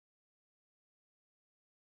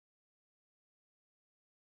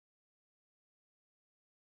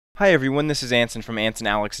Hi everyone, this is Anson from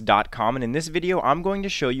AnsonAlex.com, and in this video I'm going to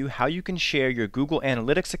show you how you can share your Google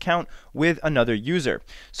Analytics account with another user.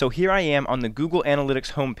 So here I am on the Google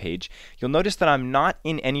Analytics homepage. You'll notice that I'm not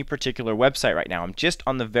in any particular website right now. I'm just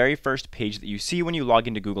on the very first page that you see when you log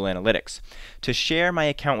into Google Analytics. To share my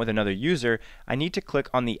account with another user, I need to click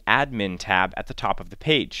on the Admin tab at the top of the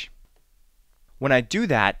page. When I do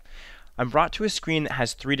that, I'm brought to a screen that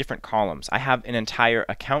has three different columns. I have an entire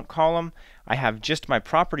account column, I have just my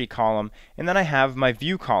property column, and then I have my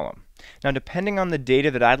view column. Now, depending on the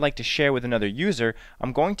data that I'd like to share with another user,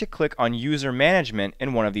 I'm going to click on User Management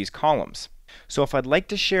in one of these columns. So if I'd like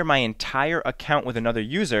to share my entire account with another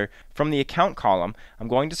user, from the account column, I'm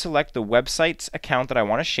going to select the website's account that I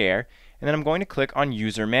want to share, and then I'm going to click on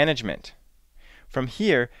User Management. From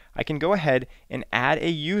here, I can go ahead and add a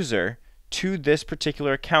user to this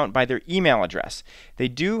particular account by their email address. They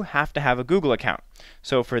do have to have a Google account.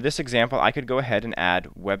 So for this example, I could go ahead and add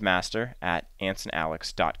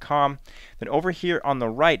webmaster@ansonalex.com. Then over here on the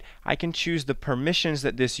right, I can choose the permissions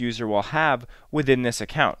that this user will have within this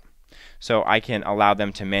account. So I can allow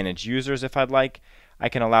them to manage users if I'd like. I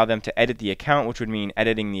can allow them to edit the account, which would mean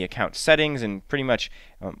editing the account settings and pretty much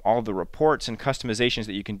all the reports and customizations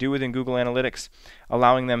that you can do within Google Analytics,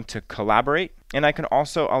 allowing them to collaborate, and I can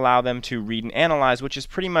also allow them to read and analyze, which is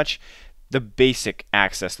pretty much the basic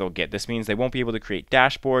access they'll get. This means they won't be able to create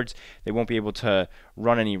dashboards, they won't be able to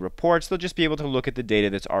run any reports, they'll just be able to look at the data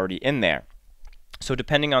that's already in there. So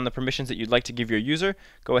depending on the permissions that you'd like to give your user,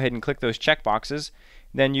 go ahead and click those checkboxes.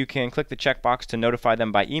 Then you can click the checkbox to notify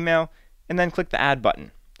them by email, and then click the Add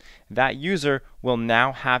button. That user will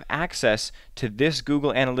now have access to this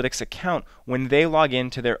Google Analytics account when they log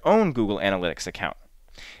into their own Google Analytics account.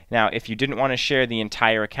 Now, if you didn't want to share the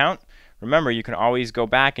entire account, remember, you can always go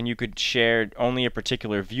back and you could share only a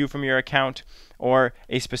particular view from your account or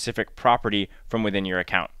a specific property from within your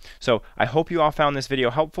account. So I hope you all found this video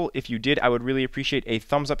helpful. If you did, I would really appreciate a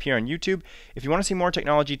thumbs up here on YouTube. If you want to see more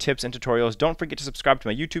technology tips and tutorials, don't forget to subscribe to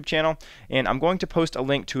my YouTube channel. And I'm going to post a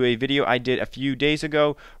link to a video I did a few days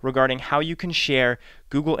ago regarding how you can share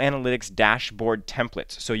Google Analytics dashboard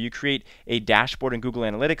templates. So you create a dashboard in Google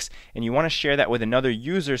Analytics and you want to share that with another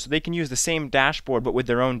user so they can use the same dashboard but with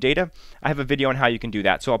their own data. I have a video on how you can do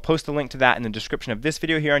that. So I'll post a link to that in the description of this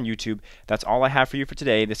video here on YouTube. That's all I have for you for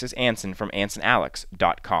today. This is Anson from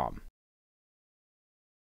AnsonAlex.com.